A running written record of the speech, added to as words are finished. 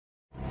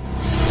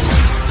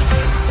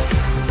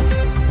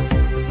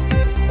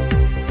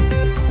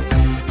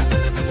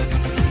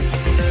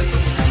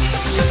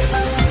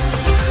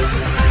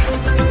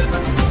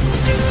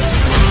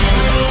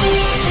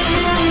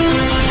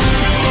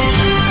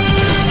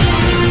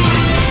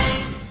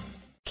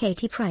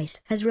Katie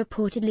Price has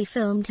reportedly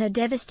filmed her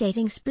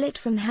devastating split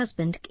from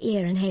husband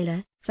Kieran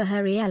Hayler, for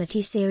her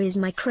reality series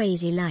My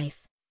Crazy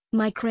Life.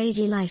 My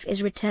Crazy Life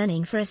is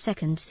returning for a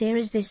second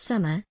series this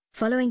summer,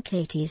 following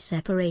Katie's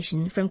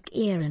separation from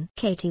Kieran.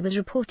 Katie was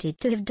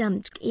reported to have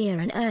dumped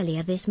Kieran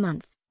earlier this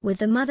month, with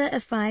the mother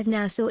of 5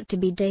 now thought to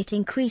be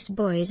dating Chris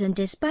Boys, and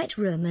despite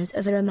rumors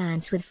of a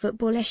romance with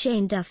footballer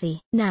Shane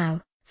Duffy.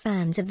 Now,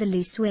 fans of the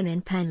Loose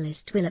Women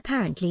panelist will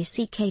apparently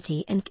see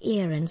Katie and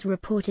Kieran's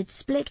reported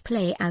split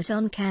play out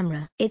on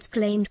camera. It's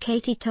claimed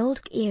Katie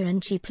told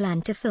Kieran she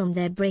planned to film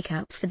their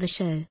breakup for the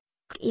show.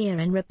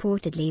 Kieran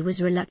reportedly was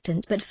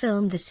reluctant but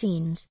filmed the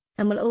scenes,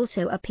 and will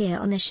also appear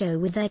on the show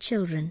with their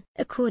children.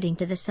 According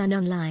to The Sun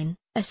Online,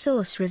 a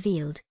source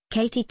revealed,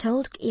 Katie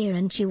told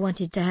Kieran she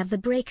wanted to have the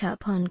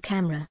breakup on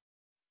camera.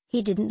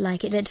 He didn't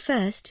like it at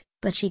first,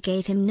 but she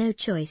gave him no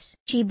choice.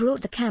 She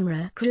brought the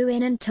camera crew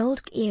in and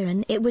told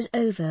Kieran it was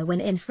over when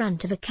in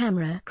front of a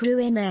camera crew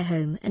in their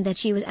home, and that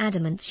she was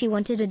adamant she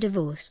wanted a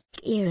divorce.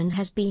 Kieran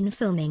has been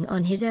filming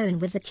on his own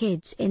with the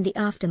kids in the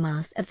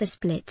aftermath of the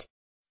split.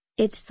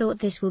 It's thought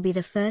this will be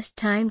the first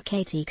time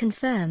Katie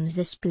confirms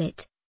the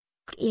split.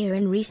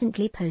 Kieran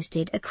recently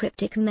posted a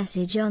cryptic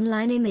message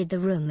online amid the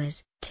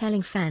rumors,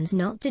 telling fans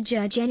not to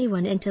judge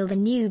anyone until they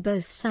knew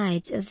both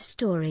sides of the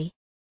story,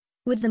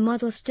 with the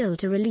model still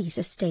to release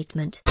a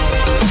statement.